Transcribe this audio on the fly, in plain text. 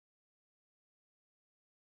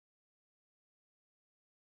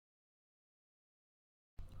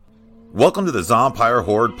Welcome to the Zompire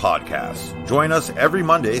Horde Podcast. Join us every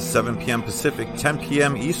Monday, 7 p.m. Pacific, 10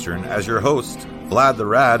 p.m. Eastern, as your hosts, Vlad the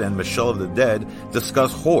Rad and Michelle of the Dead,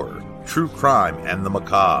 discuss horror, true crime, and the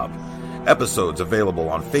macabre. Episodes available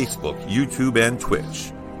on Facebook, YouTube, and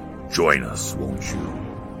Twitch. Join us, won't you?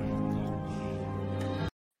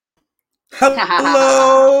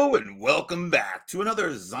 Hello, and welcome back to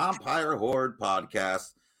another Zompire Horde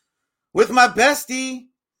Podcast with my bestie,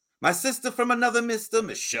 my sister from another mister,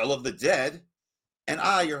 Michelle of the Dead, and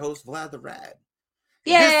I, your host, Vlad the Rad.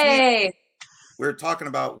 Yay! Week, we're talking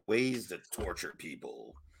about ways to torture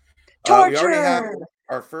people. Torture! We already have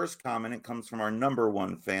our first comment. It comes from our number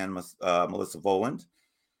one fan, Melissa Voland.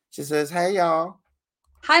 She says, hey, y'all.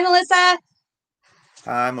 Hi, Melissa.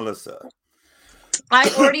 Hi, Melissa. I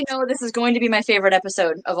already know this is going to be my favorite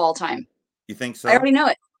episode of all time. You think so? I already know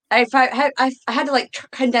it. I had to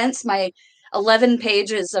condense my 11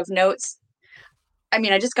 pages of notes. I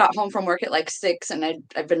mean, I just got home from work at 6, and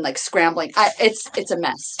I've been scrambling. It's a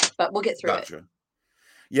mess, but we'll get through it.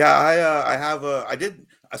 Yeah, I did.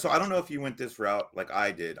 So I don't know if you went this route like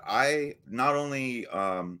I did. I not only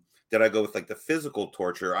did I go with the physical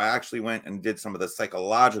torture, I actually went and did some of the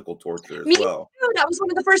psychological torture as well. Me too. That was one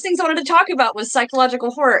of the first things I wanted to talk about was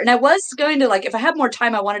psychological horror, and I was going to if I had more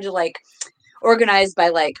time, I wanted to organize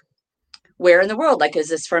by where in the world? Is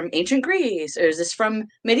this from ancient Greece? Or is this from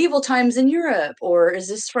medieval times in Europe? Or is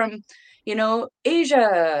this from,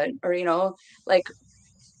 Asia? Or,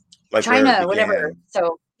 China, whatever.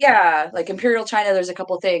 So, yeah, Imperial China, there's a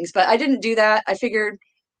couple things. But I didn't do that. I figured,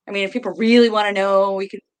 if people really want to know, we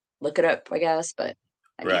could look it up, I guess. But,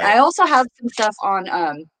 I also have some stuff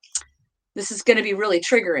on, this is going to be really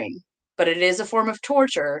triggering, but it is a form of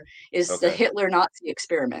torture, is the Hitler-Nazi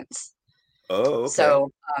experiments. Oh, okay.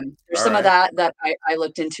 So there's some of that I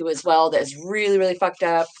looked into as well that is really, really fucked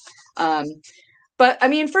up. But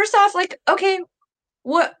first off,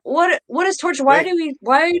 what is torture? Why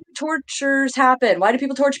do tortures happen? Why do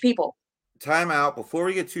people torture people? Time out. Before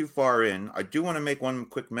we get too far in, I do want to make one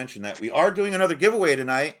quick mention that we are doing another giveaway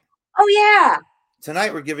tonight. Oh yeah.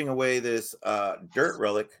 Tonight we're giving away this dirt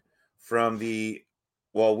relic from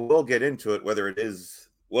we'll get into it, whether it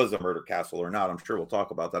was a murder castle or not. I'm sure we'll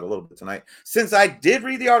talk about that a little bit tonight, since I did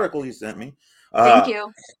read the article you sent me. Thank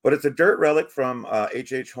you. But it's a dirt relic from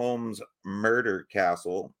Holmes murder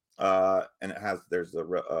castle, and there's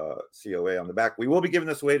the COA on the back. We will be giving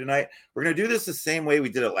this away tonight. We're going to do this the same way we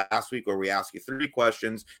did it last week, where we ask you 3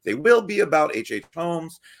 questions. They will be about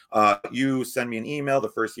Holmes. You send me an email. The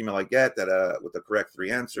first email I get that with the correct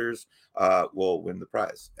 3 answers will win the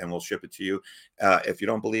prize, and we'll ship it to you. If you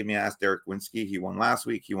don't believe me, ask Derek Winsky. He won last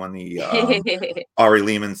week. He won the Ari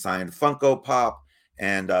Lehman signed Funko Pop,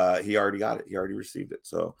 and he already got it. He already received it.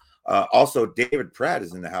 So also David Pratt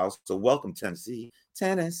is in the house. So welcome, Tennessee.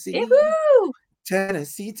 Woo-hoo!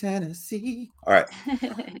 Tennessee. All right.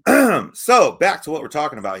 So back to what we're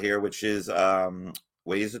talking about here, which is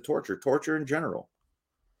ways of torture in general.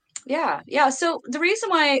 Yeah. So the reason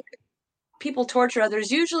why people torture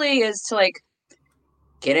others usually is to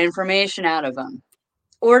get information out of them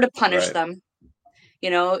or to punish them.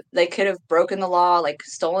 They could have broken the law,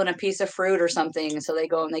 stolen a piece of fruit or something, so they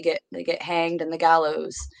go and they get hanged in the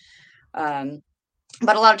gallows.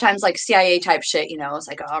 But a lot of times CIA type shit, it's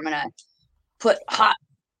I'm gonna put hot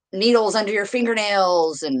needles under your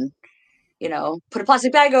fingernails and put a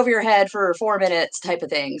plastic bag over your head for 4 minutes type of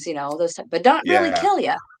things, those but don't really kill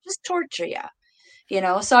you, just torture you.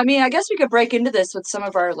 So I guess we could break into this with some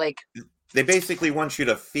of our they basically want you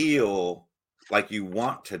to feel like you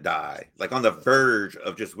want to die, on the verge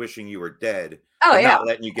of just wishing you were dead. Not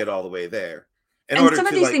letting you get all the way there in order some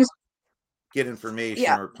to of these things get information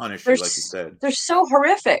or punish you, like you said. They're so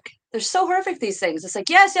horrific. These things. It's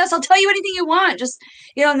yes, I'll tell you anything you want. Just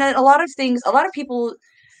and then a lot of people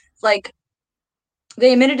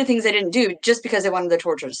they admitted to things they didn't do just because they wanted the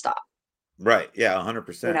torture to stop. Right. Yeah,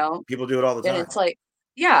 100%. People do it all the time. And it's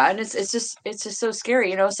and it's just so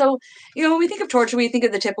scary, So, when we think of torture, we think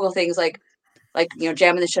of the typical things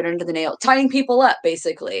jamming the shit under the nail, tying people up,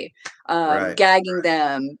 basically, gagging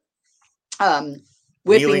them,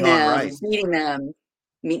 whipping them, beating them,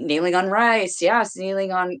 kneeling on rice,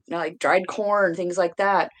 kneeling on dried corn, things like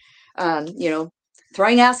that.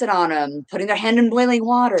 Throwing acid on them, putting their hand in boiling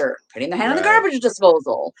water, putting their hand on the garbage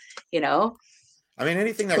disposal.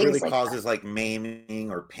 Anything that really causes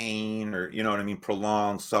maiming or pain or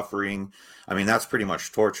prolonged suffering. That's pretty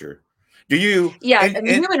much torture. Do you? Yeah,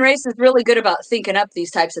 the human race is really good about thinking up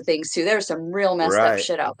these types of things too. There's some real messed up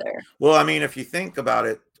shit out there. Well, if you think about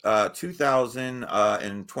it,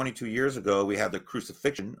 2022 years ago, we had the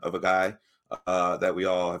crucifixion of a guy that we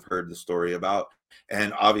all have heard the story about.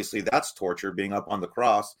 And obviously that's torture, being up on the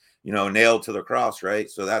cross, nailed to the cross, right?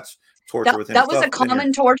 So that's torture within That was itself. a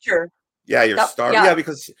common torture. Yeah, you're starving. Yeah. Yeah,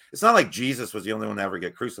 because it's not like Jesus was the only one to ever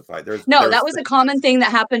get crucified. No, that was a common thing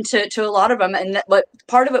that happened to a lot of them. And what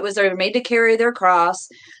part of it was they were made to carry their cross.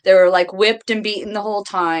 They were like whipped and beaten the whole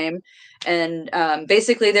time. And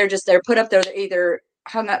basically they're put up there. They're either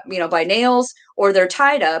hung up, by nails, or they're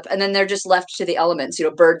tied up, and then they're just left to the elements.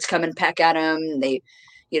 Birds come and peck at them. They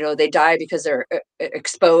die because they're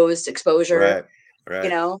exposure,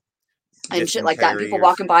 right. And shit like that. And people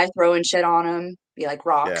walking by throwing shit on them, be like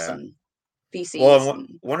rocks and feces. Well,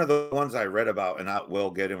 one of the ones I read about, and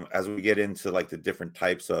we'll get in as we get into like the different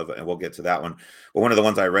types of, and we'll get to that one. But one of the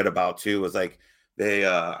ones I read about too was like they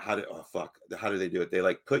how do they do it? They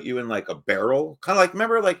like put you in like a barrel, kind of like,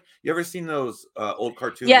 remember, like, you ever seen those old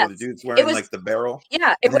cartoons where the dude's wearing like the barrel?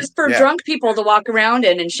 Yeah, it was for drunk people to walk around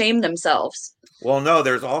in and shame themselves. Well, no,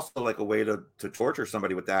 there's also like a way to torture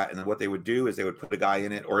somebody with that. And then what they would do is they would put a guy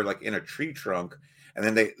in it, or like in a tree trunk, and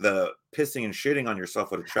then the pissing and shitting on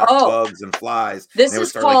yourself would attract bugs and flies. This and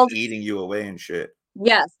is called like eating you away and shit.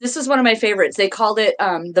 Yes, this is one of my favorites. They called it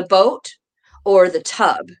the boat or the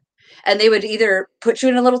tub. And they would either put you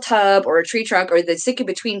in a little tub or a tree trunk, or they'd stick you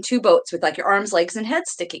between two boats with like your arms, legs, and head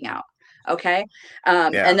sticking out. Okay.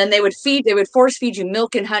 And then they would force feed you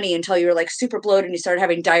milk and honey until you were like super bloated and you started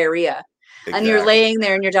having diarrhea. Exactly. And you're laying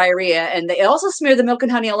there in your diarrhea, and they also smear the milk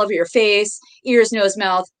and honey all over your face, ears, nose,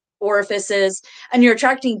 mouth, orifices, and you're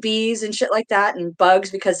attracting bees and shit like that, and bugs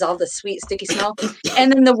because of all the sweet sticky smell.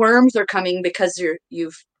 And then the worms are coming because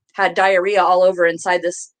you've had diarrhea all over inside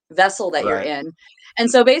this vessel that you're in. And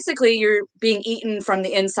so basically you're being eaten from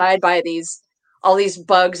the inside by all these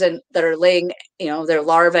bugs and that are laying, their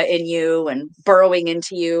larvae in you and burrowing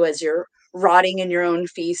into you as you're rotting in your own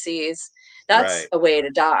feces. That's a way to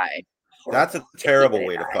die. That's a terrible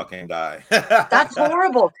way to fucking die. That's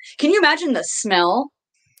horrible. Can you imagine the smell?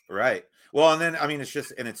 Right. Well, and then, I mean,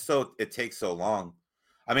 it takes so long.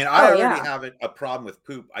 I mean, I already have a problem with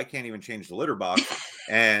poop. I can't even change the litter box.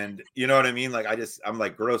 And you know what I mean? Like, I'm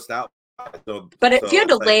like grossed out. But if you had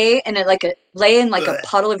to lay in a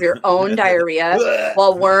puddle of your own diarrhea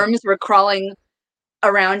while worms were crawling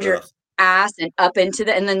around your ass and up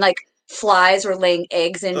into and then like flies were laying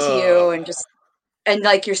eggs into you, and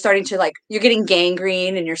like you're starting to you're getting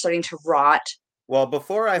gangrene and you're starting to rot. Well,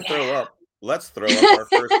 before I throw up, let's throw up our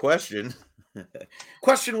first question.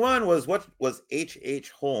 Question 1 was, what was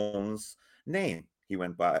H.H. Holmes' name he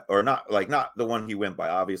went by? Or not the one he went by.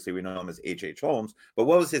 Obviously, we know him as H.H. Holmes, but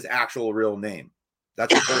what was his actual real name?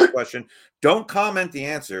 That's the first question. Don't comment the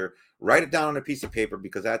answer. Write it down on a piece of paper,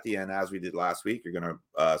 because at the end, as we did last week, you're going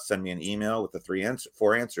to send me an email with the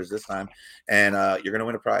 4 answers this time, and you're going to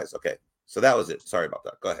win a prize. Okay, so that was it. Sorry about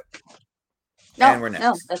that. Go ahead. And we're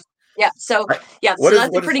next. So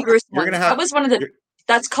that's a pretty gruesome one. That was one of the...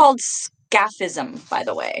 That's called scaphism, by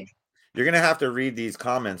the way. You're going to have to read these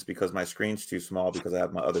comments because my screen's too small because I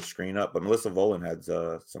have my other screen up. But Melissa Volan had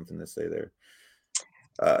something to say there.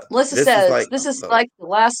 Melissa says, this is like the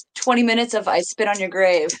last 20 minutes of I Spit on Your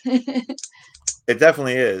Grave. It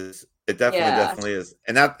definitely is. It definitely is.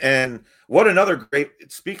 And what another great,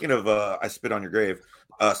 speaking of I Spit on Your Grave,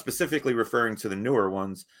 specifically referring to the newer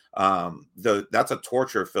ones, that's a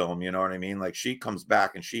torture film, you know what I mean? Like, she comes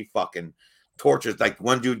back and she fucking tortures, like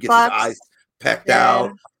one dude gets his eyes pecked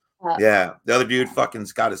out. The other dude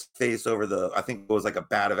fucking's got his face over I think it was like a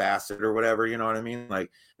bat of acid or whatever, you know what I mean?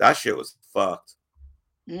 Like, that shit was fucked.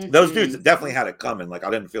 Mm-hmm. Those dudes definitely had it coming. Like,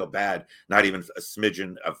 I didn't feel bad, not even a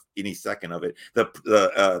smidgen of any second of it.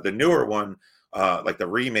 The newer one, like the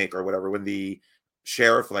remake or whatever, when the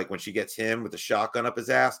sheriff, like when she gets him with the shotgun up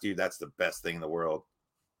his ass, dude, that's the best thing in the world.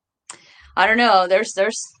 I don't know. There's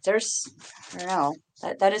I don't know.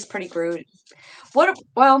 That is pretty crude.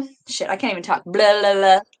 Well, shit, I can't even talk. Blah, blah,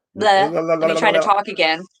 blah, blah. Let me try to talk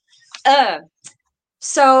again.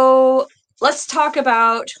 So let's talk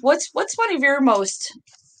about what's one of your most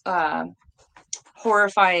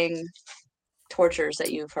horrifying tortures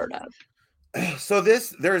that you've heard of? So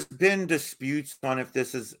there's been disputes on if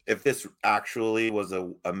this actually was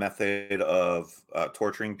a method of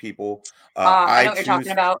torturing people. I know what you're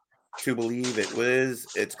talking about. To believe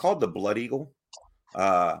it's called the Blood Eagle.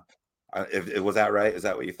 Was that right? Is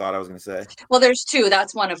that what you thought I was going to say? Well, there's 2.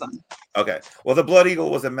 That's one of them. Okay. Well, the Blood Eagle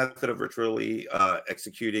was a method of ritually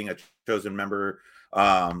executing a chosen member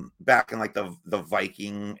back in like the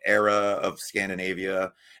Viking era of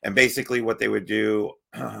Scandinavia. And basically what they would do,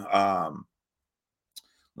 let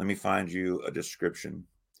me find you a description,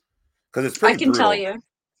 because it's pretty brutal. Tell you.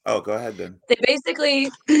 Oh, go ahead then. They basically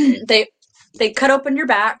they cut open your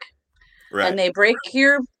back. Right. and they break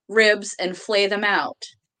your ribs and flay them out.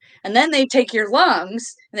 And then they take your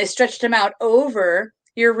lungs and they stretch them out over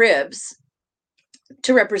your ribs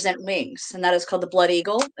to represent wings, and that is called the blood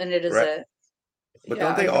eagle. And it is Right. a But a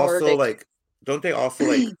Nordic. don't they also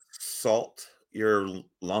like salt your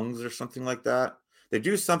lungs or something like that? They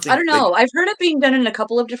do I something don't they know. I've heard it being done in a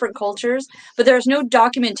couple of different cultures, but there's no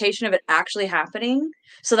documentation of it actually happening.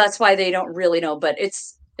 So that's why they don't really know. But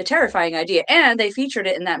it's a terrifying idea, and they featured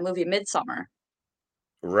it in that movie Midsummer.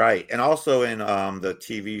 right. And also in the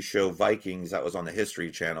TV show Vikings that was on the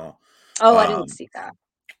History Channel. Oh, I didn't Um see that.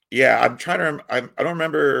 yeah, I'm trying to I don't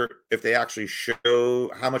remember if they actually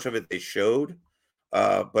show how much of it they showed.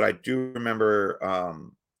 But I do remember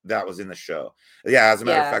that was in the show. Yeah, as a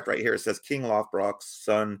matter of Yeah, fact, right here it says King Lothbrok's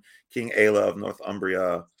son, King Aela of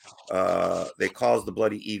Northumbria. They caused the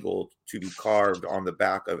bloody eagle to be carved on the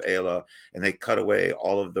back of Aela, and they cut away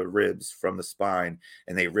all of the ribs from the spine,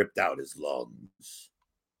 and they ripped out his lungs.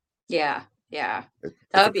 yeah, yeah.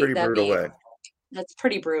 It's a pretty That'd brutal be way. that's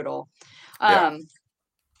pretty brutal. Yeah, Um,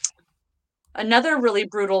 Another really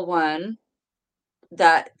brutal one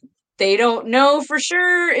that they don't know for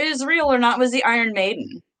sure is real or not was the Iron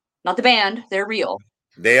Maiden. Not the band, they're real.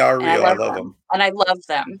 they are And I real. I love love them. And I love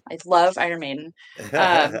them. I love Iron Maiden.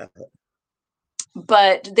 Um, them.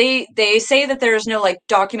 but they say that there is no like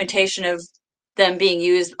documentation of them being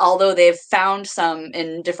used, although they've found some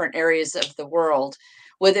in different areas of the world.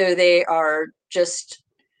 Whether they are just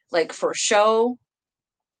like for show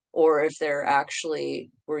or if they're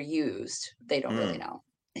actually were used, they don't really Mm, know.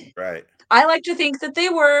 right. I like to think that they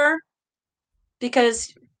were,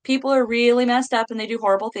 because people are really messed up and they do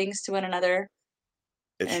horrible things to one another.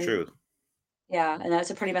 It's And true. yeah, and that's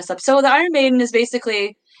a pretty messed up. So the Iron Maiden is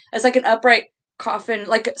basically it's like an upright coffin,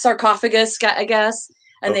 like sarcophagus, I guess.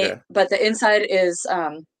 And Okay. but the inside is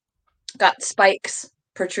got spikes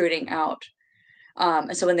protruding out.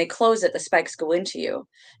 And so when they close it, the spikes go into you.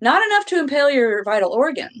 Not enough to impale your vital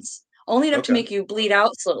organs, only enough to Okay. make you bleed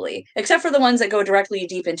out slowly, except for the ones that go directly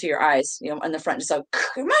deep into your eyes, in the front. Just like,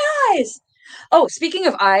 my eyes. Oh, speaking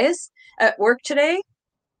of eyes, at work today,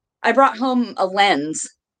 I brought home a lens.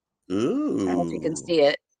 I don't know if you can Ooh. see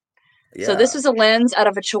it. So this Yeah. was a lens out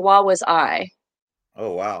of a chihuahua's eye.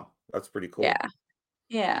 Oh wow, that's pretty cool. Yeah.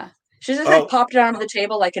 Yeah. She just like Oh, popped it onto the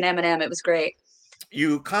table like an M&M. It was great.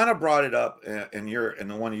 you kind of brought it up in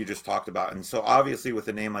the one you just talked about, and so obviously with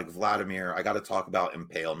a name like Vladimir, I got to talk about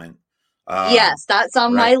impalement. Um, Yes, that's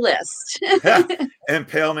on right. my list.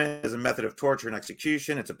 Impalement is a method of torture and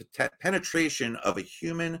execution. It's a penetration of a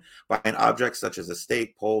human by an object such as a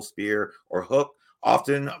stake, pole, spear, or hook,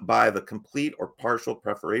 often by the complete or partial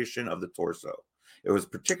perforation of the torso. It was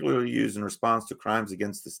particularly used in response to crimes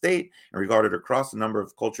against the state and regarded across a number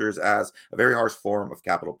of cultures as a very harsh form of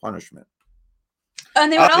capital punishment.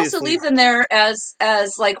 And they would also Obviously, leave them there as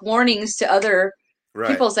like warnings to other right.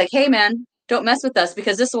 people. It's like, hey man, don't mess with us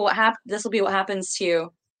because this will be what happens to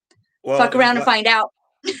you. Well, Fuck in around and find out.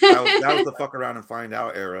 that was the fuck around and find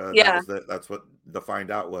out era. Yeah. That's what the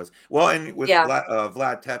find out was. Well, and with Yeah.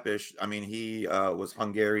 Vlad Tepes, I mean, he was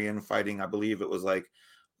Hungarian fighting. I believe it was like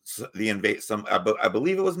the invade some. I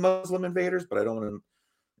believe it was Muslim invaders, but I don't want to.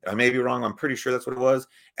 I may be wrong. I'm pretty sure that's what it was.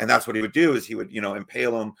 And that's what he would do is he would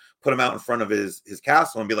impale him, put him out in front of his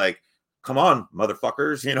castle, and be like, "Come on,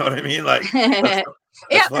 motherfuckers!" You know what I mean? Like, let's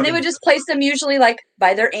Yeah, let's and they fucking would just place them usually like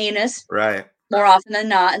by their anus right. more often than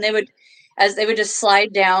not, and they would just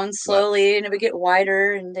slide down But slowly, and it would get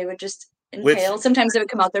wider, and they would just which impale. Sometimes it would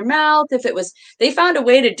come out their mouth. If it was, they found a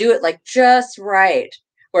way to do it like just right,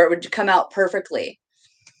 where it would come out perfectly.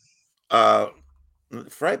 uh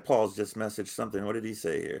Fright Paul's just messaged something. What did he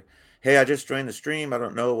say here? Hey, I just joined the stream. I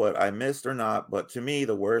don't know what I missed or not, but to me,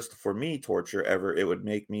 the worst for me torture ever, it would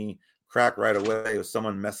make me crack right away with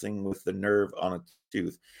someone messing with the nerve on a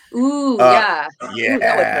tooth. Ooh, Uh, yeah. Ooh,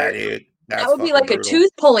 that would yeah, hurt. dude, That that's would be fucking like a brutal.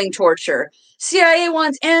 tooth pulling torture. CIA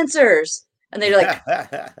wants answers. And they'd like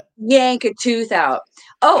yank a tooth out.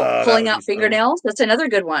 Oh, Oh, that pulling would out be funny. fingernails. That's another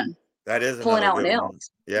good one. That is Pulling another out good one.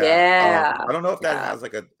 nails. Yeah. Yeah. I don't know if that Yeah. has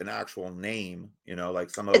like an actual name, like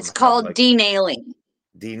some of It's them have called like denailing.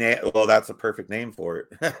 Well, that's a perfect name for it.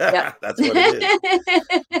 Yep. That's what it is.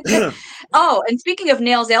 Oh, and speaking of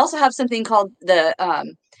nails, they also have something called the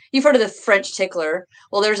you've heard of the French tickler.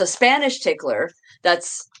 Well, there's a Spanish tickler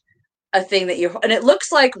that's a thing that you and it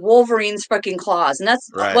looks like Wolverine's fucking claws, and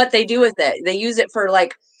that's Right. what they do with it. They use it for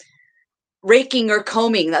like raking or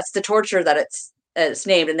combing. That's the torture that it's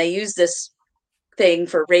named, and they use this thing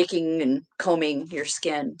for raking and combing your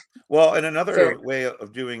skin. Well, and Very another way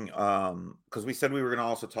of doing, because we said we were going to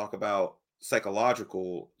also talk about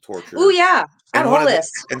psychological Oh torture. yeah, I have And a one whole of the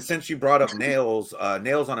list. and since you brought up nails,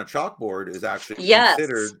 nails on a chalkboard is actually Yes,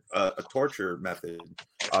 considered a torture method.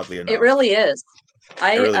 Oddly it enough, really is. it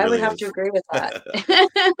I really, I would really have to is. agree with that.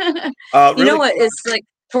 You know Really what quick. is like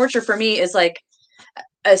torture for me is like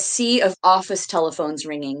a sea of office telephones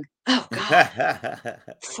ringing. Oh God,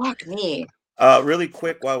 fuck me. Really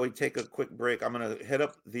quick, while we take a quick break, I'm gonna hit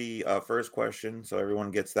up the first question so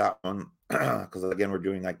everyone gets that one because again we're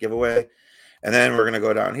doing that giveaway, and then we're gonna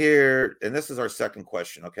go down here, and this is our second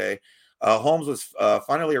question. Okay, Holmes was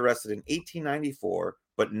finally arrested in 1894,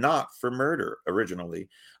 but not for murder originally.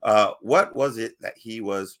 What was it that he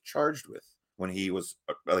was charged with when he was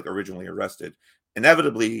like originally arrested?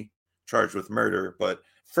 Inevitably charged with murder, but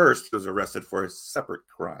first he was arrested for a separate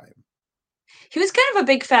crime. He was kind of a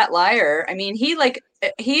big fat liar. I mean, he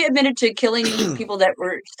admitted to killing people that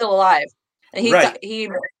were still alive, and Right. he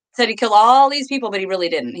said he killed all these people, but he really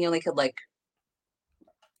didn't. He only killed like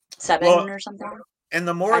Well, 7 or something. and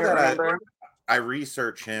the I more don't that remember. I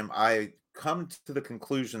research him, I come to the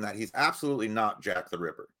conclusion that he's absolutely not Jack the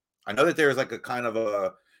Ripper. I know that there's like a kind of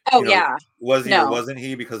a, Oh you know, yeah, was he or no, wasn't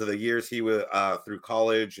he because of the years he was through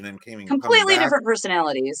college and then coming completely back. different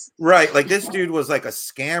personalities. Right, like this dude was like a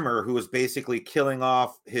scammer who was basically killing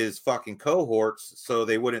off his fucking cohorts so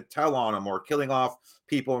they wouldn't tell on him, or killing off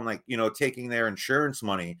people and like, taking their insurance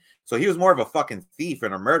money. So he was more of a fucking thief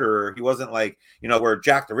and a murderer. He wasn't like, where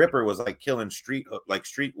Jack the Ripper was like killing street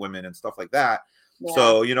women and stuff like that. Yeah,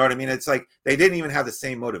 So, you know what I mean? It's like they didn't even have the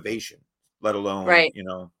same motivation, let alone, right.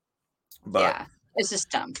 but Yeah, it's just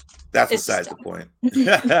dumb. that's It's just besides the dumb.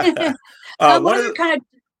 point. What One of other the kind of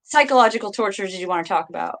psychological tortures did you want to talk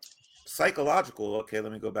about? psychological, okay,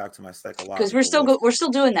 let me go back to my Because psychological list. we're still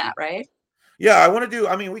doing that, right? Yeah, I want to do.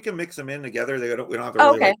 I mean, we can mix them in together. We don't have to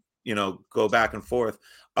Oh, really okay. like go back and forth.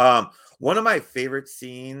 One of my favorite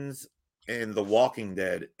scenes in The Walking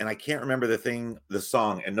Dead, and I can't remember the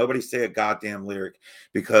song, and nobody say a goddamn lyric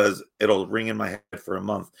because it'll ring in my head for a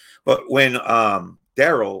month. But when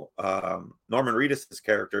Daryl, Norman Reedus'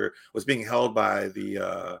 character, was being held by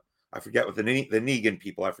the I forget what the Negan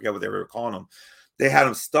people, I forget what they were calling them. They had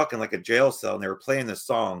him stuck in like a jail cell, and they were playing this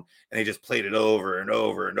song, and they just played it over and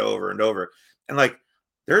over and over and over. And like,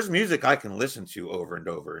 there's music I can listen to over and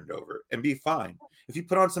over and over and be fine. If you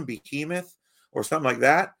put on some Behemoth or something like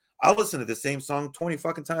that, I'll listen to the same song 20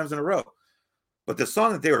 fucking times in a row. But the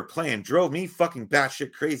song that they were playing drove me fucking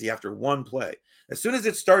batshit crazy after one play. As soon as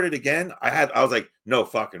it started again, I was like, no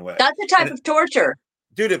fucking way. That's a type of torture.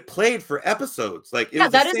 Dude, it played for episodes. Like, it Yeah,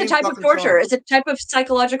 was the that is a same type of fucking torture. song. It's a type of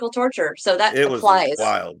psychological torture. So that It was applies.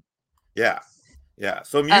 wild. Yeah. Yeah.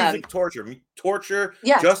 So Um, music torture. Torture.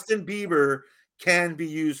 yeah. Justin Bieber can be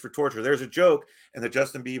used for torture. There's a joke in the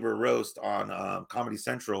Justin Bieber roast on Comedy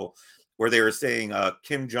Central where they were saying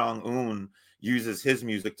Kim Jong-un uses his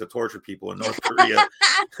music to torture people in North Korea.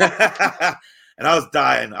 And I was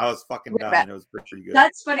dying. I was fucking dying. It was pretty good.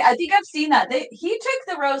 That's funny. I think I've seen that. He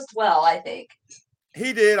took the roast well, I think.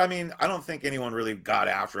 He did. I mean, I don't think anyone really got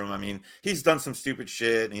after him. I mean, he's done some stupid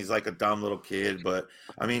shit and he's like a dumb little kid, but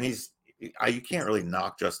I mean, you can't really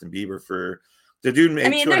knock Justin Bieber for the dude I made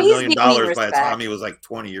mean, $200 he's million gaining by the time respect. he was like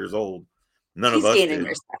 20 years old. None of He's us gaining did.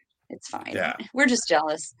 respect. It's fine. Yeah. We're just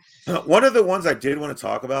jealous. One of the ones I did want to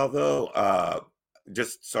talk about though,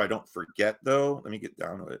 just so I don't forget though, let me get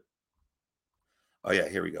down to it. Oh yeah,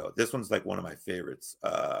 here we go. This one's like one of my favorites.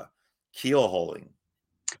 Keel hauling.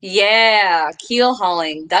 Yeah, keel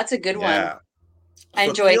hauling. That's a good one. Yeah. I So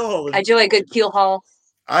enjoy keel hauling. I enjoy a good keel haul.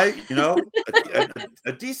 A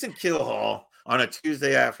decent keel haul on a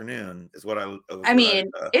Tuesday afternoon is what I I mean,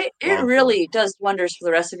 it long for. really does wonders for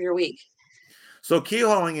the rest of your week. So keel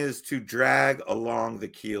hauling is to drag along the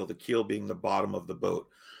keel being the bottom of the boat.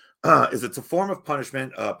 It's a form of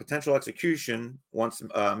punishment, potential execution once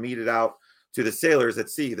meted out to the sailors at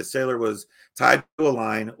sea. The sailor was tied to a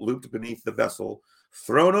line, looped beneath the vessel,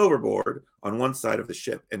 thrown overboard on one side of the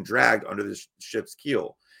ship, and dragged under the ship's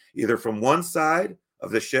keel, either from one side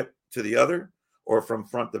of the ship to the other or from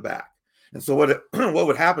front to back. And so what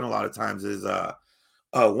would happen a lot of times is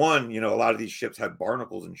one, a lot of these ships had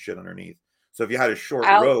barnacles and shit underneath. So if you had a short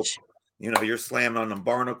rope, Ouch. you're slamming on them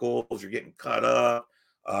barnacles, you're getting cut up,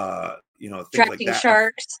 things like Attracting that.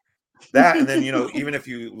 sharks. That, and then, even if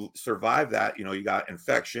you survive that, you got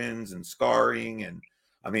infections and scarring. And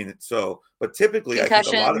I mean, but typically I think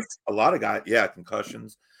Concussions. a lot of guys, yeah,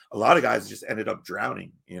 concussions, a lot of guys just ended up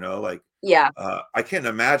drowning, like, Yeah. I can't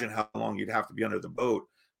imagine how long you'd have to be under the boat,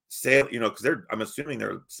 sail, because I'm assuming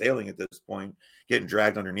they're sailing at this point, getting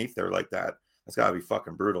dragged underneath there like that. That's gotta be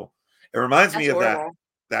fucking brutal. It reminds me That's of horrible.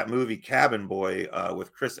 that movie Cabin Boy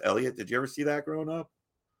with Chris Elliott. Did you ever see that growing up?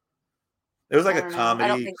 It was like I a don't know. I don't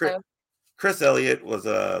comedy. think so. Chris Elliott was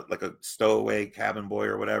a stowaway cabin boy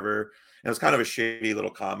or whatever. And it was kind of a shitty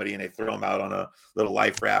little comedy, and they throw him out on a little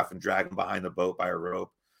life raft and drag him behind the boat by a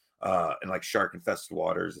rope in like shark infested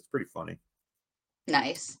waters. It's pretty funny.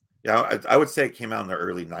 Nice. Yeah, I would say it came out in the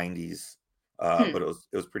early '90s, Hmm. but it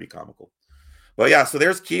was pretty comical. But yeah, so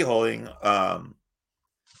there's keyholing.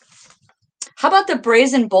 How about the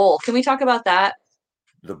brazen bowl? Can we talk about that?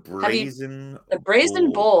 The Have you brazen the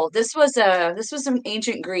brazen bull. bowl? This was in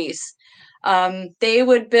ancient Greece. They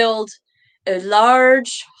would build a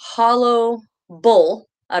large hollow bowl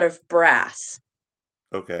out of brass,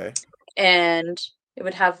 Okay. and it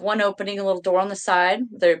would have one opening, a little door on the side.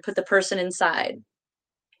 They would put the person inside.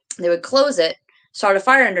 They would close it, start a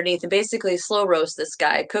fire underneath, and basically slow roast this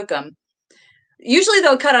guy, cook him. Usually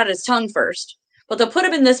they'll cut out his tongue first, but they'll put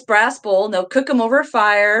him in this brass bowl and they'll cook him over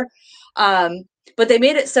fire. But they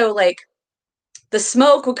made it so like the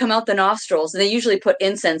smoke would come out the nostrils, and they usually put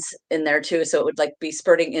incense in there too, so it would like be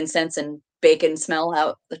spurting incense and bacon smell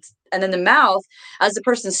out. And then the mouth, as the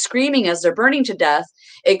person's screaming as they're burning to death,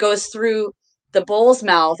 it goes through the bowl's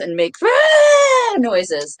mouth and makes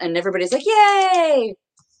noises, and everybody's like, "Yay!"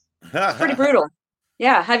 It's pretty I brutal.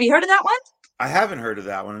 Yeah, have you heard of that one? haven't heard of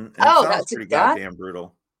that one, and it Oh, sounds that's pretty that. goddamn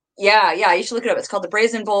brutal. Yeah, yeah, you should look it up. It's called the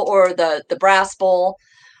brazen bowl or the brass bowl.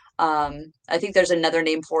 I think there's another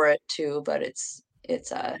name for it too, but it's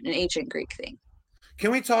an ancient Greek thing.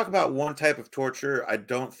 Can we talk about one type of torture I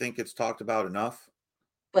don't think it's talked about enough?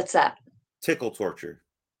 What's that? Tickle torture.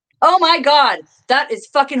 Oh my God, that is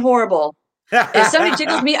fucking horrible. If somebody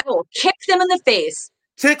tickles me, I will kick them in the face.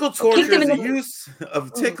 Tickle I'll kick torture them is in the the face. use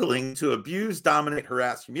of Oh, tickling to abuse, dominate,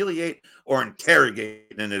 harass, humiliate, or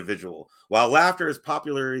interrogate an individual. While laughter is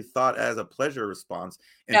popularly thought as a pleasure response,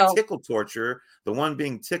 in no, tickle torture, the one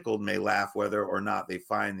being tickled may laugh whether or not they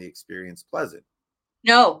find the experience pleasant.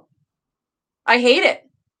 no, I hate it.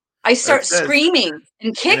 I It start says, screaming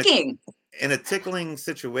and in a, kicking. in a tickling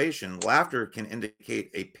situation, laughter can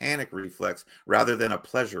indicate a panic reflex rather than a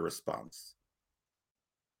pleasure response.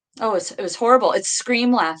 Oh, it was horrible. It's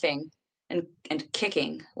scream laughing and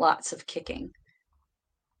kicking, lots of kicking.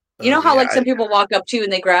 You know how Yeah, like some people walk up to you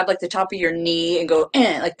and they grab like the top of your knee and go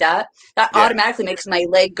like that? That yeah. automatically makes my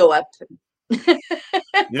leg go up.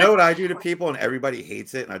 You know what I do to people and everybody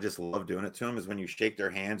hates it, and I just love doing it to them, is when you shake their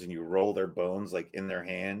hands and you roll their bones like in their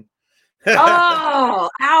hand. Oh,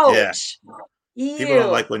 Yeah, ouch. people don't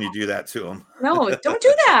Ew. like when you do that to them. No, don't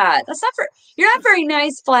do that. You're not very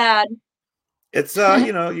nice, Vlad. It's you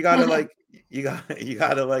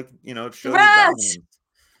gotta like, show your Russ. dominance.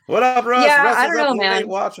 What up, Russ? Yeah, Russ I is don't up know, late man.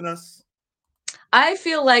 watching us. I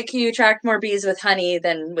feel like you attract more bees with honey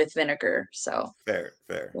than with vinegar. So, Fair,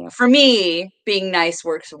 fair. for me, being nice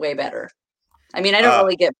works way better. I mean, I don't Uh,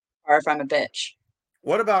 really get far if I'm a bitch.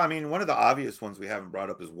 what about, I mean, one of the obvious ones we haven't brought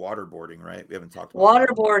up is waterboarding, right? We haven't talked about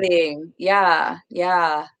that one. Waterboarding. Yeah,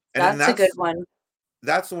 yeah. And then That's a good one.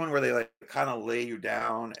 that's the one where they like kind of lay you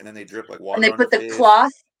down and then they drip like And water on your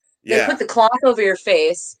face. they put Yeah, the cloth over your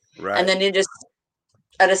face, and right. then you just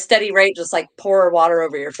at a steady rate just like pour water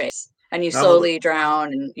over your face, and you Now, slowly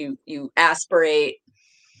drown and you aspirate.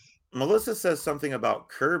 Melissa says something about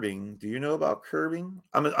curbing. Do you know about curbing?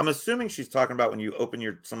 I'm assuming she's talking about when you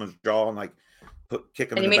open someone's jaw and like kick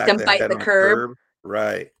them And in you the make back them of the bite head the on a curb. curb.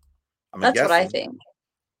 Right. I'm That's what I guessing. think.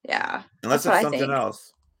 Yeah, Unless that's what it's I something think.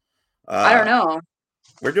 else. I don't Uh know.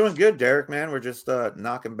 we're doing good, Derek, man. We're just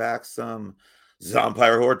knocking back some Zombie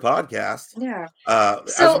Horde podcast. Yeah. As a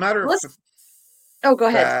So matter of let's. Oh, go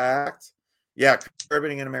ahead. fact, yeah,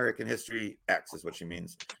 curbing in American history X is what she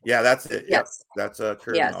means. Yeah, that's it. Yep. Yes. That's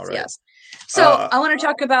curbing, Yes. all right. Yes. So I want to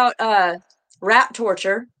talk about rat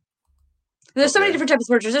torture. There's so many Okay. different types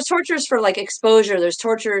of tortures. There's tortures for like exposure. There's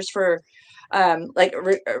tortures for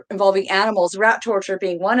involving animals. Rat torture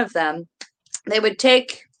being one of them. They would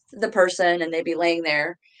take the person and they'd be laying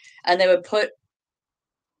there, and they would put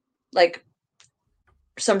like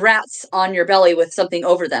some rats on your belly with something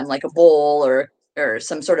over them, like a bowl or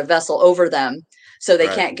some sort of vessel over them, so they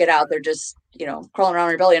Right. can't get out. They're just crawling around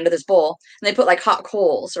your belly under this bowl, and they put like hot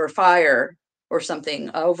coals or fire or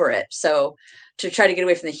something over it. So to try to get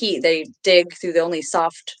away from the heat, they dig through the only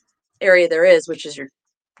soft area there is, which is your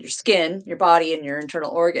skin, your body, and your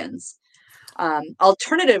internal organs.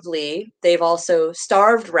 Alternatively, they've also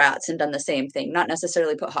starved rats and done the same thing. Not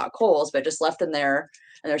necessarily put hot coals, but just left them there,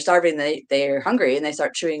 and they're starving. They're hungry, and they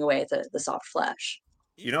start chewing away at the soft flesh.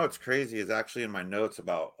 You know what's crazy is actually in my notes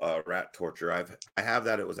about rat torture. I have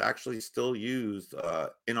that it was actually still used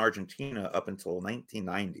in Argentina up until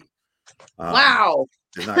 1990. Wow.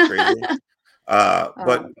 Isn't that crazy?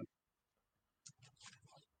 But Um,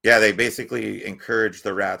 Yeah, they basically encourage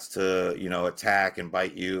the rats to, attack and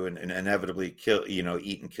bite you and inevitably kill,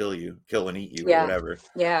 eat and kill you, kill and eat you or Yeah. whatever.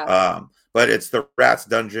 Yeah. But it's the Rats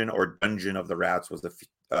Dungeon, or Dungeon of the Rats, was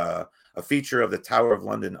a feature of the Tower of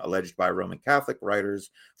London alleged by Roman Catholic writers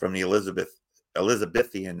from the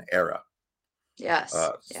Elizabethan era. Yes.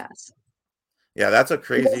 Uh, Yes. yeah, that's a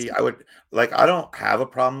crazy. I don't have a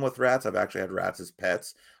problem with rats. I've actually had rats as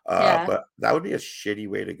pets. Yeah. But that would be a shitty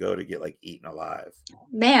way to go to get like eaten alive.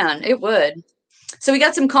 Man, it would. So we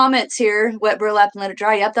got some comments here. Wet burlap and let it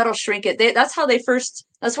dry. Yep, that'll shrink it. That's how they first.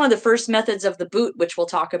 That's one of the first methods of the boot, which we'll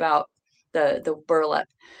talk about. The burlap.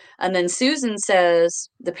 And then Susan says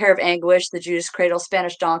the pear of anguish, the Judas cradle,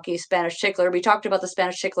 Spanish donkey, Spanish tickler. We talked about the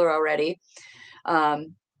Spanish tickler already.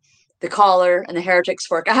 The collar and the heretic's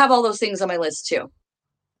fork. I have all those things on my list too.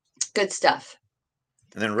 Good stuff.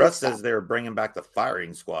 And then Russ says they're bringing back the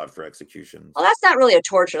firing squad for executions. Well, that's not really a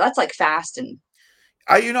torture. That's like fast and.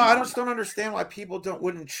 I just don't understand why people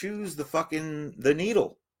wouldn't choose the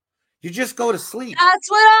needle. You just go to sleep. That's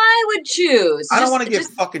what I would choose. I don't want to get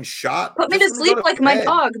fucking shot. Put me to sleep like my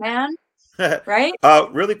dog, man. Right?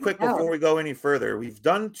 Really quick before we go any further, we've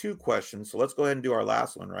done 2 questions, so let's go ahead and do our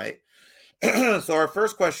last one, right? So our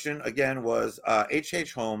first question again was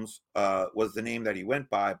H.H. Holmes was the name that he went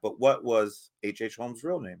by, but what was H.H. Holmes'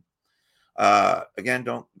 real name? Again,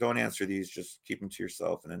 don't answer these, just keep them to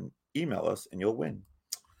yourself and then email us and you'll win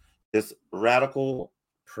this radical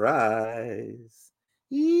prize.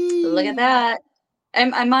 Look at that.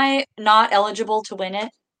 Am I not eligible to win it?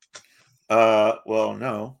 Well,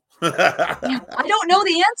 no. I don't know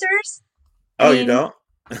the answers. You don't?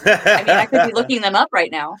 I could be looking them up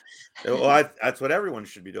right now. Well, that's what everyone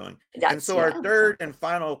should be doing. And so our third and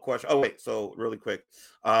final question. Oh, wait. So really quick.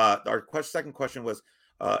 Our second question was,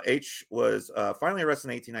 H was finally arrested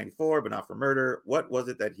in 1894, but not for murder. What was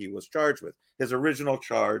it that he was charged with? His original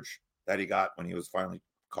charge that he got when he was finally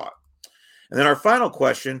caught. And then our final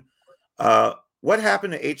question, what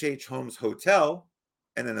happened to H.H. Holmes Hotel?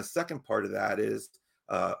 And then the second part of that is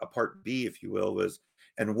a part B, if you will, was,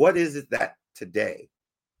 and what is it that today?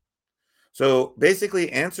 So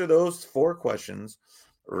basically answer those 4 questions,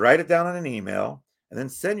 write it down on an email, and then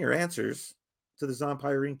send your answers to the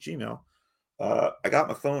Zompire Inc. Gmail. I got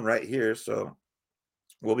my phone right here, so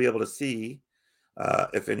we'll be able to see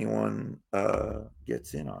if anyone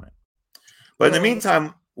gets in on it. But in the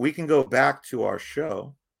meantime, we can go back to our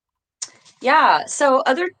show. Yeah. So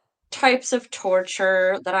other types of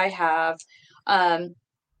torture that I have.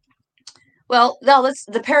 Well, now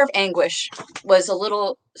the pear of anguish was a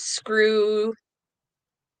little screw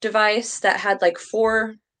device that had like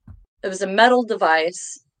 4. It was a metal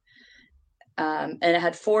device. And it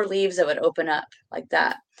had 4 leaves that would open up like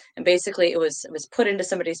that. And basically it was put into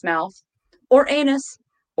somebody's mouth or anus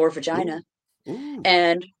or vagina. Ooh.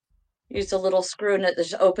 And used a little screw and it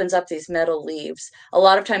just opens up these metal leaves. A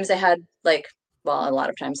lot of times they had I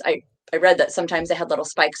read that sometimes they had little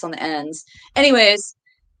spikes on the ends. Anyways,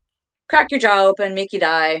 crack your jaw open, make you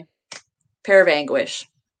die. Pear of anguish.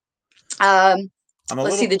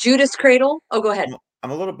 Let's see, the Judas cradle. Oh, go ahead.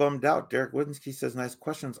 I'm a little bummed out. Derek Winsky says, nice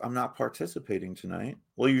questions. I'm not participating tonight.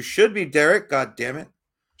 Well, you should be, Derek. God damn it.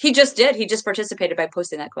 He just did. He just participated by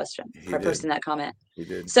posting that question or posting that comment. He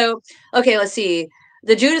did. So, okay, let's see.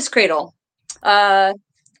 The Judas cradle.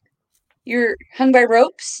 You're hung by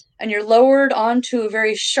ropes and you're lowered onto a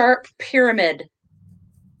very sharp pyramid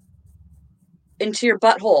into your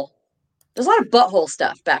butthole. There's a lot of butthole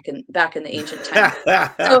stuff back in the ancient times.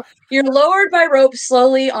 So you're lowered by rope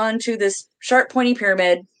slowly onto this sharp, pointy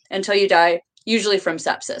pyramid until you die, usually from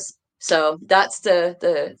sepsis. So that's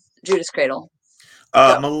the Judas cradle.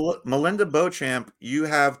 Melinda Beauchamp, you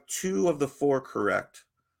have 2 of the 4 correct.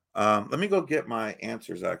 Let me go get my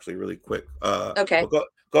answers actually really quick. Okay.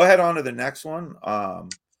 Go ahead on to the next one.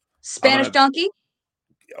 Spanish donkey.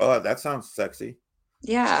 Oh, that sounds sexy.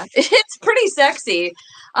 Yeah, it's pretty sexy.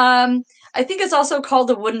 I think it's also called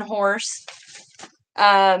the wooden horse.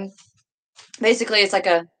 Basically, it's like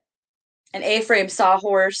an A-frame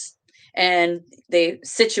sawhorse, and they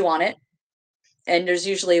sit you on it, and there's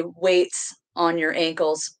usually weights on your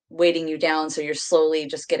ankles weighting you down, so you're slowly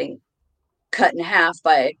just getting cut in half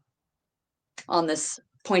on this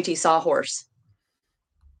pointy sawhorse.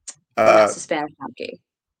 That's the Spanish donkey.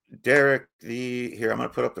 Derek, here, I'm going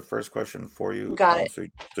to put up the first question for you. Got it. So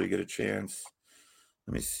you get a chance.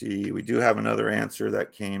 Let me see. We do have another answer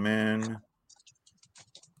that came in.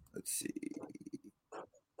 Let's see.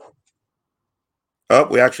 Oh,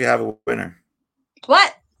 we actually have a winner.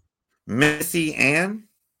 What? Missy Ann.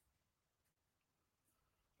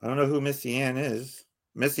 I don't know who Missy Ann is.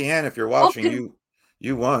 Missy Ann, if you're watching,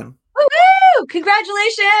 you won. Woo!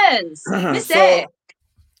 Congratulations, Missy.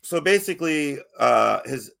 So basically,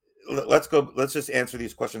 let's just answer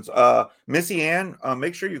these questions. Missy Ann,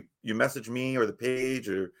 make sure you message me or the page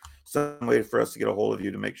or some way for us to get a hold of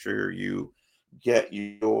you to make sure you get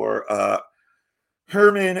your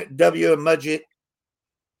Herman W. Mudgett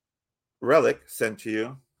relic sent to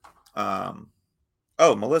you.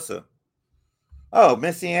 Oh, Melissa. Oh,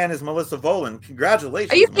 Missy Ann is Melissa Volan.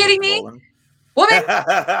 Congratulations, Are you Melissa kidding me? Volan. Woman,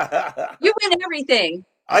 you win everything.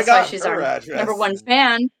 That's why she's our number one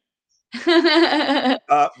fan.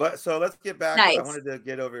 But so let's get back. Nice. I wanted to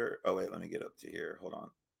get over. Oh wait, let me get up to here. Hold on.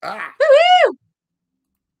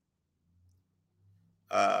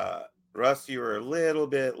 Russ, you were a little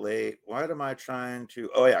bit late. Why am I trying to?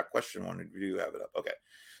 Oh yeah, question one. Do you have it up? Okay.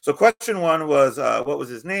 So question one was what was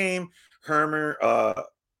his name? Herman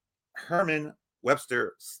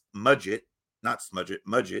Webster Mudgett, not Smudgett,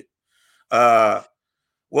 Mudgett.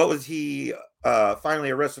 What was he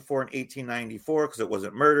finally arrested for in 1894? Because it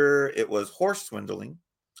wasn't murder, it was horse swindling.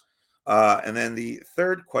 And then the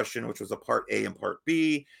third question, which was a part A and part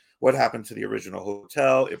B, what happened to the original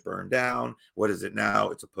hotel? It burned down. What is it now?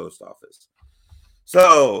 It's a post office.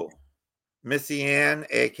 So, Missy Ann,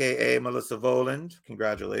 aka Melissa Voland,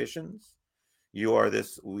 congratulations. You are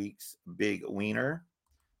this week's big wiener.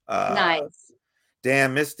 Nice.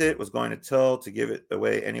 Dan missed it, was going to tell to give it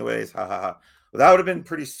away anyways. Ha ha ha. Well, that would have been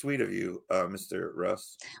pretty sweet of you, Mr.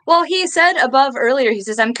 Russ. Well, he said above earlier, he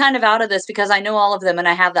says, I'm kind of out of this because I know all of them and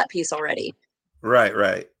I have that piece already. Right.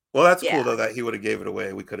 Well, that's cool, though, that he would have gave it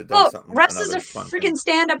away. We could have done something. Russ is a freaking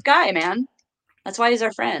stand-up guy, man. That's why he's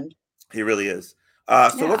our friend. He really is.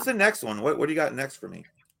 So what's the next one? What do you got next for me?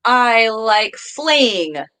 I like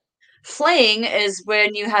flaying. Flaying is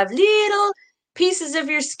when you have little pieces of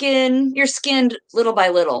your skin. You're skinned little by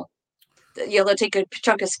little. They'll take a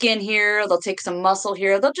chunk of skin here. They'll take some muscle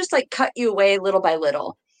here. They'll just like cut you away little by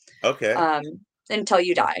little. Okay. Until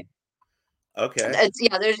you die. Okay.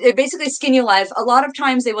 They basically skin you alive. A lot of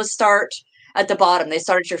times they will start at the bottom. They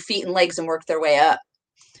start at your feet and legs and work their way up.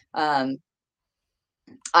 I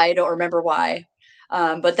don't remember why.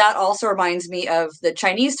 But that also reminds me of the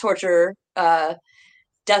Chinese torture,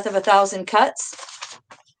 Death of 1,000 Cuts.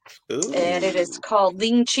 Ooh. And it is called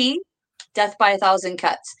Ling Chi, Death by 1,000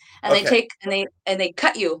 Cuts. And they take and they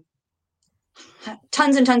cut you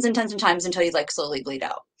tons and tons and tons of times until you like slowly bleed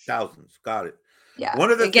out. Thousands. Got it. Yeah.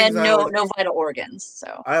 One of the Again, things no vital organs.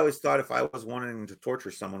 So I always thought if I was wanting to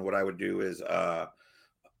torture someone, what I would do is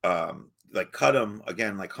like cut them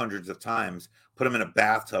again like hundreds of times, put them in a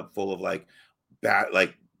bathtub full of like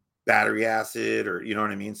battery acid, or you know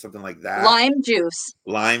what I mean, something like that. Lime juice,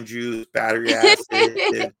 battery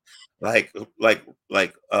acid, like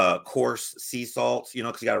coarse sea salt, you know,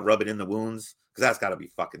 because you got to rub it in the wounds, because that's got to be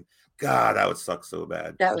fucking God. That would suck so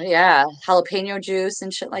bad. Jalapeno juice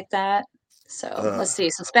and shit like that. So let's see.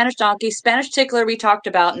 So Spanish donkey, Spanish tickler we talked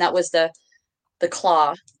about, and that was the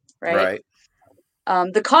claw, right?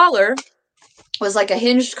 The collar was like a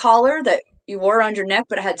hinged collar that you wore around your neck,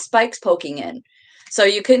 but it had spikes poking in, so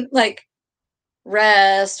you couldn't like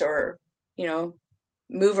rest or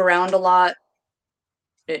move around a lot.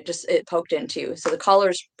 It poked into you. So the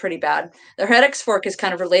collar's pretty bad. The headache's fork is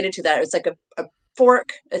kind of related to that. It's like a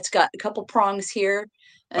fork. It's got a couple prongs here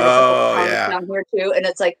and a couple prongs down here too, and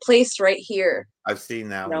it's like placed right here. I've seen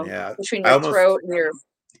that one. Yeah, between your throat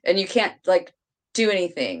and you can't like do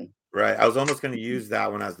anything. Right. I was almost going to use that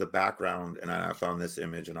one as the background, and I found this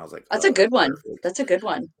image, and I was like, "That's a good one. That's a good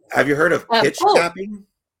one." Have you heard of pitch capping?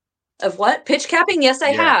 Of what? Pitch capping? Yes,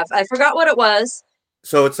 I have. I forgot what it was.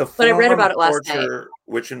 So it's a form but I read about it last night,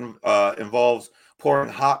 which involves pouring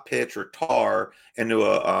hot pitch or tar into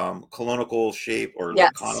a conical shape or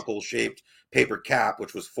conical shaped paper cap,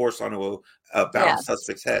 which was forced onto a bound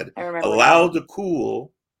suspect's head, allowed to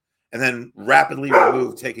cool, and then rapidly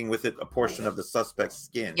removed, taking with it a portion of the suspect's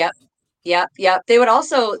skin. Yep. They would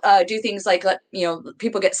also do things like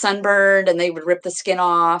people get sunburned and they would rip the skin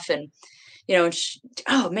off, and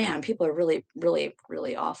oh man, people are really, really,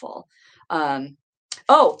 really awful.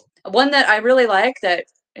 One that I really like that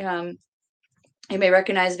you may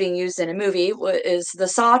recognize being used in a movie is the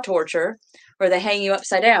saw torture, where they hang you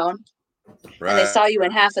upside down and they saw you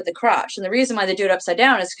in half at the crotch. And the reason why they do it upside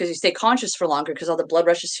down is because you stay conscious for longer, because all the blood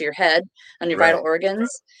rushes to your head and your vital organs.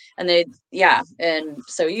 And and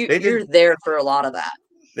so you're there for a lot of that.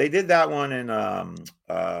 They did that one in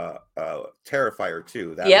Terrifier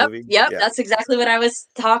 2. Movie. Yep, that's exactly what I was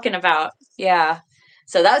talking about. Yeah.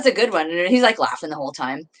 So that was a good one. And he's like laughing the whole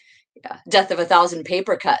time. Yeah. Death of 1,000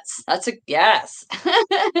 paper cuts. That's a yes.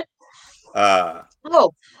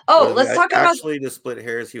 Oh, let's talk about. Actually, to split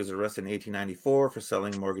hairs, he was arrested in 1894 for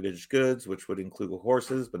selling mortgaged goods, which would include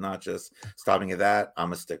horses, but not just stopping at that.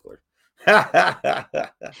 I'm a stickler.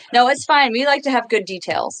 No, it's fine. We like to have good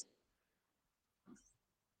details.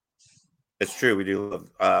 It's true. We do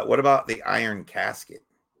love. What about the iron casket?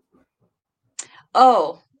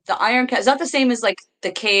 Oh, the iron is that the same as like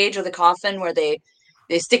the cage or the coffin where they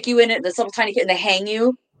stick you in it, this little tiny kit, and they hang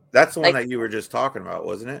you? That's the one Like, that you were just talking about,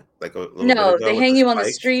 wasn't it? Like a little bit no, ago they with hang the you on the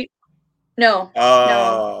spikes. street. No, no.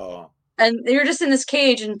 Oh, And you're just in this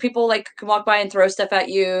cage, and people like can walk by and throw stuff at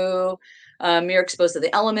you. You're exposed to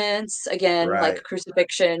the elements again, like right,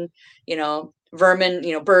 crucifixion.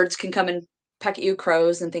 Vermin. Birds can come and peck at you,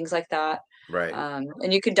 crows and things like that. right.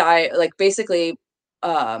 And you could die like basically.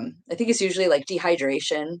 I think it's usually like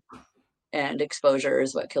dehydration and exposure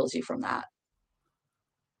is what kills you from that.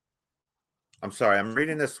 I'm sorry. I'm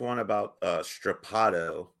reading this one about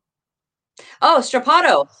strappado, Oh,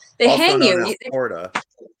 strapato. They also hang known you. as porta.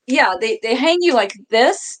 Yeah, they hang you like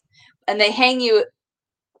this, and they hang you,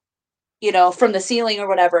 from the ceiling or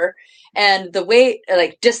whatever, and the weight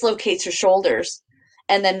like dislocates your shoulders,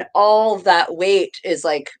 and then all of that weight is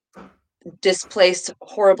like displaced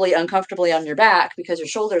horribly, uncomfortably on your back because your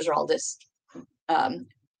shoulders are all um,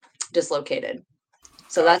 dislocated.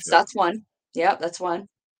 So that's Gotcha. that's one. Yeah, that's one.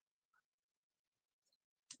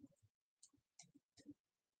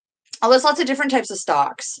 Oh, there's lots of different types of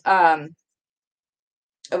stocks.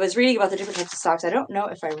 I was reading about the different types of stocks. I don't know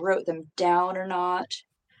if I wrote them down or not.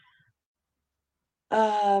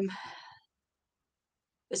 Um,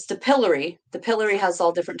 it's the pillory. The pillory has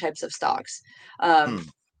all different types of stocks. Um, Hmm.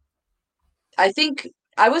 I think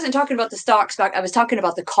I wasn't talking about the stocks back. I was talking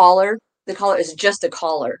about the collar. The collar is just a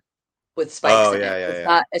collar with spikes Oh in it. yeah, yeah, It's yeah.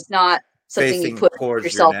 not. It's not something you Facing put towards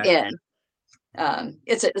your yourself neck. in.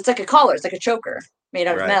 It's like a collar. It's like a choker made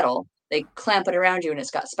out of Right. metal. They clamp it around you, and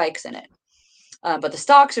it's got spikes in it. But the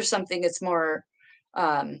stocks are something that's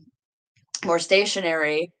um, more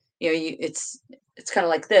stationary. It's kind of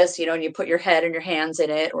like this, and you put your head and your hands in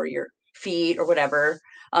it or your feet or whatever.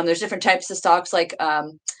 There's different types of stocks, like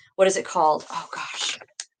what is it called? Oh gosh,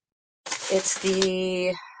 it's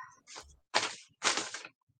the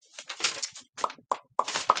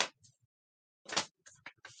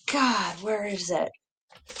God. Where is it?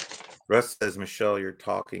 Russ says, Michelle, you're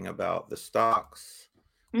talking about the stocks.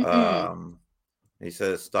 Mm-mm. Um, he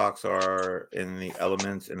says stocks are in the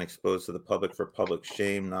elements and exposed to the public for public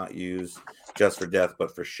shame, not used just for death,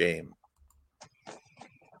 but for shame.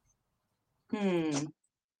 Hmm.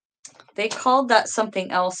 They called that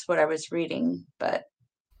something else. What I was reading, but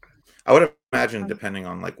I would imagine depending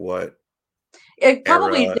on like what it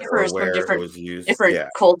probably era or differs from where it different was used. different Yeah.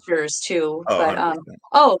 cultures too. Oh, But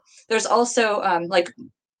 100%. there's also like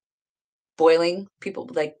boiling people,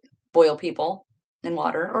 like boil people in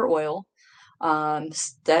water or oil.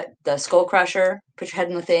 That the skull crusher, put your head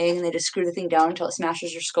in the thing, and they just screw the thing down until it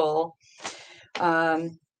smashes your skull.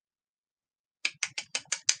 Um,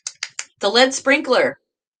 the lead sprinkler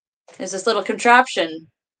is this little contraption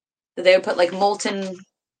that they would put like molten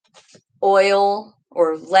oil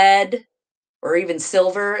or lead or even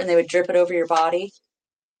silver, and they would drip it over your body.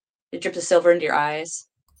 They drip the silver into your eyes.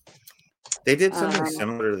 They did something Um,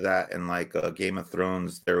 similar to that in like Game of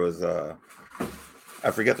Thrones. There was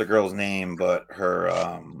I forget the girl's name, but her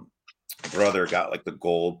brother got like the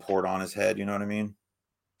gold poured on his head. You know what I mean?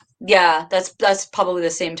 yeah, that's probably the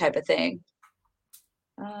same type of thing.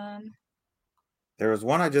 Um, There was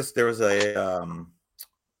one. There was a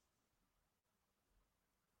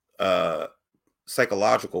uh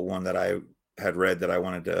psychological one that I had read that I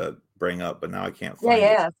wanted to bring up, but now I can't yeah, find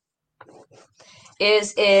it. yeah.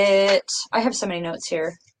 Is it? I have so many notes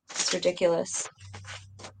here. It's ridiculous.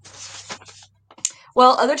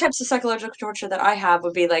 Well, other types of psychological torture that I have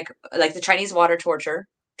would be like the Chinese water torture,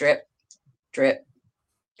 drip, drip,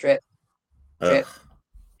 drip, Ugh. drip,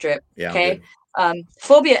 drip. Yeah, I'm Okay. good.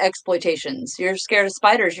 Phobia exploitations. You're scared of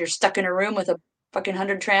spiders. You're stuck in a room with a fucking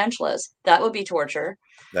 100 tarantulas. That would be torture.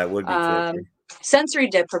 That would be torture. Sensory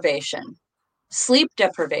deprivation, sleep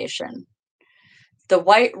deprivation, the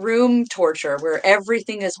white room torture where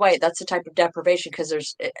everything is white. That's a type of deprivation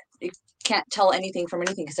because you can't tell anything from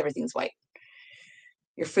anything because everything's white.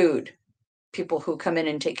 Your food, people who come in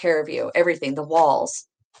and take care of you, everything, the walls.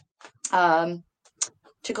 Um,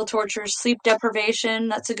 Tickle torture, sleep deprivation.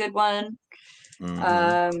 That's a good one. Mm-hmm.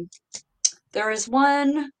 Um, there is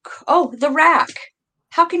one. Oh, the rack.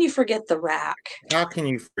 How can you forget the rack? How can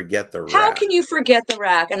you forget the How rack? can you forget the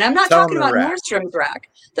rack? And I'm not Tell them talking the about rack. Nordstrom's rack.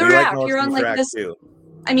 The We like rack. You're on Nordstrom's like rack this. too.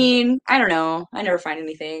 I mean, I don't know. I never find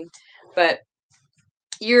anything, but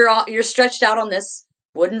you're stretched out on this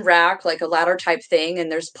wooden rack, like a ladder type thing,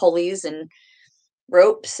 and there's pulleys and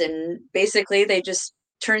ropes, and basically they just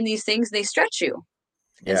turn these things and they stretch you.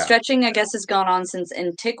 And Yeah. stretching, I guess, has gone on since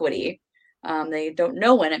antiquity. They don't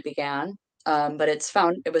know when it began, but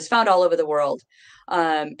it was found all over the world.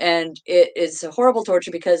 And it is a horrible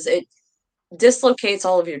torture because it dislocates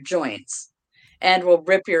all of your joints and will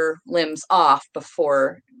rip your limbs off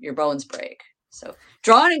before your bones break. So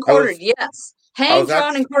drawn and I quartered, was yes. I Hang, was drawn, and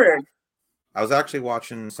actually quartered. I was actually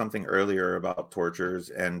watching something earlier about tortures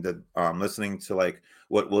and listening to like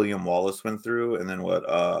what William Wallace went through, and then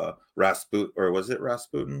what Rasputin, or was it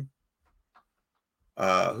Rasputin?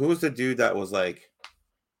 Who was the dude that was like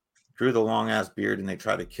grew the long ass beard and they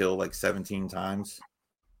tried to kill like 17 times?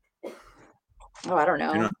 Oh, I don't Do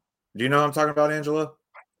you know. know? Do you know what I'm talking about, Angela?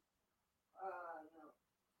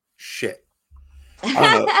 Shit, I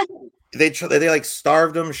don't know. They like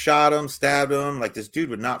starved him, shot him, stabbed him. Like this dude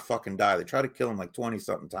would not fucking die. They tried to kill him like 20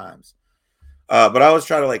 something times. But I always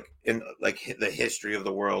try to like in like the history of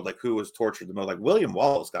the world, like who was tortured the most. Like William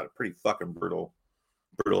Wallace got a pretty fucking brutal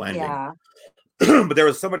ending. Yeah. But there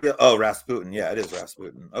was somebody. Oh, Rasputin. Yeah, it is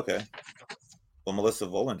Rasputin. Okay. Well, Melissa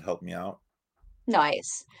Voland helped me out.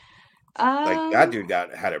 Nice. Like that dude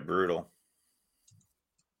had it brutal.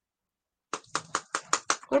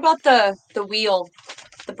 What about the wheel,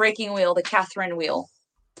 the breaking wheel, the Catherine wheel?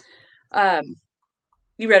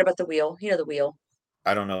 You read about the wheel. You know the wheel.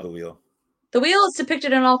 I don't know the wheel. The wheel is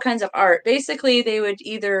depicted in all kinds of art. Basically, they would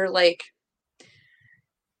either like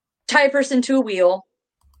tie a person to a wheel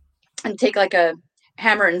and take like a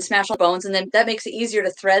hammer and smash all the bones, and then that makes it easier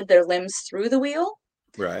to thread their limbs through the wheel.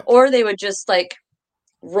 Right. Or they would just like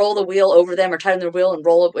roll the wheel over them or tie them to the wheel and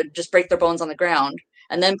roll it, would just break their bones on the ground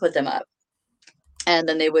and then put them up. And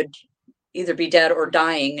then they would either be dead or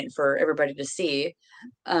dying for everybody to see.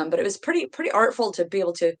 But it was pretty artful to be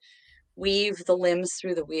able to weave the limbs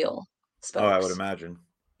through the wheel Oh, I would spokes. imagine.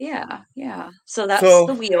 Yeah. So that's the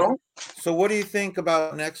So, wheel. so what do you think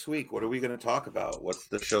about next week? What are we going to talk about? What's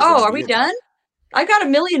the show going Oh, to are we be about? done? I got a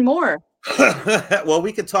million more. Well,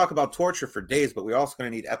 we could talk about torture for days, but we're also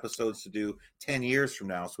going to need episodes to do 10 years from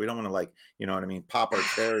now. So we don't want to, like, you know what I mean, pop our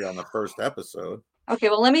cherry on the first episode. Okay,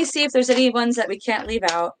 well, let me see if there's any ones that we can't leave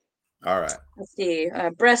out. All right. Let's see.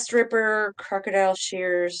 Breast ripper, crocodile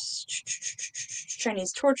shears,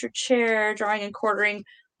 Chinese torture chair, drawing and quartering.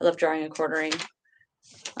 I love drawing and quartering.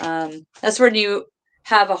 That's when you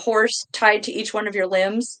have a horse tied to each one of your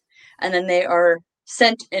limbs, and then they are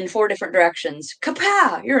sent in 4 different directions.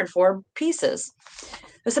 Kapow! You're in 4 pieces.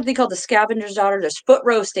 There's something called the scavenger's daughter. There's foot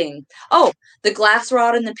roasting. Oh, the glass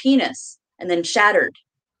rod in the penis, and then shattered.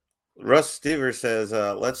 Russ Stever says,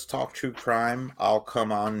 let's talk true crime. I'll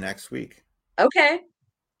come on next week. Okay.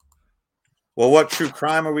 Well, what true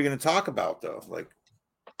crime are we going to talk about, though? Like,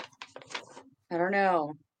 I don't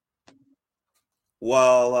know.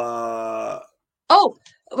 Well, oh,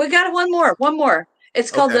 we got one more.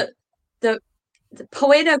 It's called okay. the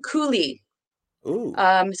Poena Culi. Ooh.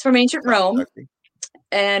 It's from ancient Rome, sexy.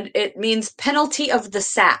 And it means penalty of the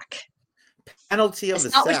sack. Penalty of the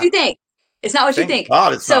sack. It's not what you think. It's not what you think.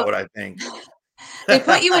 God, it's not what I think. They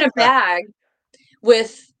put you in a bag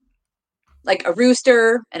with like a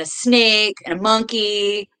rooster and a snake and a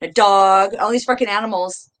monkey, a dog, all these fucking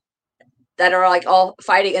animals that are like all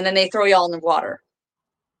fighting, and then they throw you all in the water.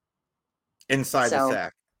 Inside the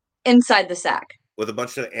sack. Inside the sack. With a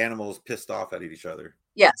bunch of animals pissed off at each other.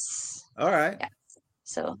 Yes. All right. Yeah.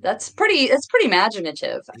 So that's pretty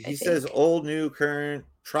imaginative. He says old, new, current,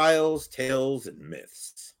 trials, tales, and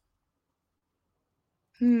myths.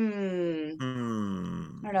 I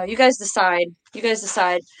don't know. You guys decide.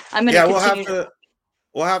 I'm gonna continue.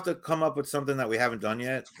 We'll have to come up with something that we haven't done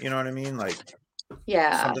yet. You know what I mean? Like,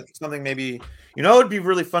 yeah, something maybe, you know, it'd be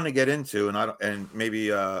really fun to get into, and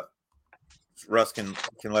maybe Russ can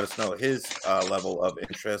let us know his level of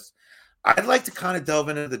interest. I'd like to kind of delve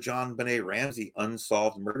into the JonBenet Ramsey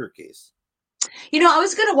unsolved murder case. You know, I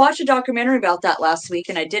was going to watch a documentary about that last week,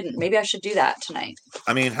 and I didn't. Maybe I should do that tonight.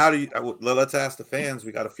 I mean, let's ask the fans.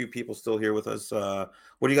 We got a few people still here with us. What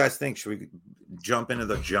do you guys think? Should we jump into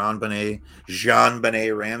the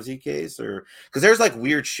JonBenet Ramsey case, or because there's like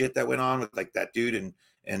weird shit that went on with like that dude in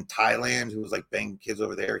Thailand who was like banging kids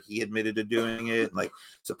over there. He admitted to doing it, and like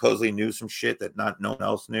supposedly knew some shit that no one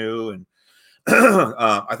else knew, and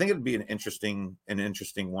I think it'd be an interesting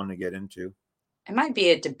one to get into. It might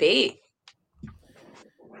be a debate.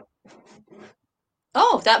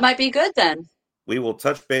 Oh, that might be good then. We will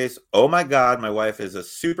touch base. Oh my God, my wife is a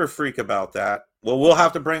super freak about that. Well, we'll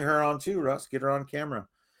have to bring her on too, Russ. Get her on camera.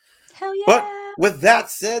 Hell yeah. But with that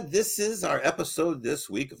said, this is our episode this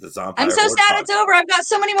week of the Zombie. I'm so sad it's over. I've got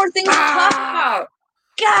so many more things to talk about.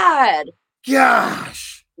 God.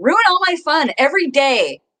 Gosh. Ruin all my fun every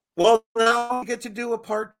day. Well, now we get to do a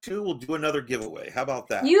part 2. We'll do another giveaway. How about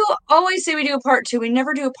that? You always say we do a part 2. We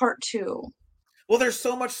never do a part 2. Well, there's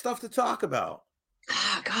so much stuff to talk about.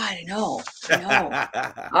 Ah, God, I know.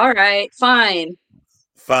 All right, fine.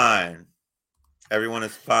 Fine. Everyone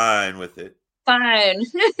is fine with it. Fine.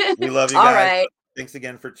 We love you All guys. right. Thanks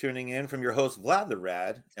again for tuning in. From your host, Vlad the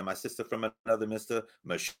Rad, and my sister from another mister,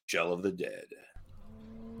 Michelle of the Dead.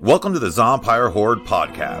 Welcome to the Zompire Horde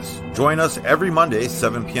podcast. Join us every Monday,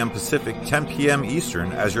 7 p.m. Pacific, 10 p.m.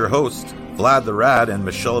 Eastern, as your hosts, Vlad the Rad and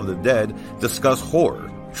Michelle of the Dead, discuss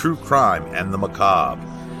horror, true crime, and the macabre.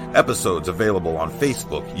 Episodes available on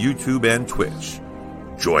Facebook, YouTube, and Twitch.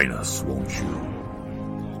 Join us, won't you?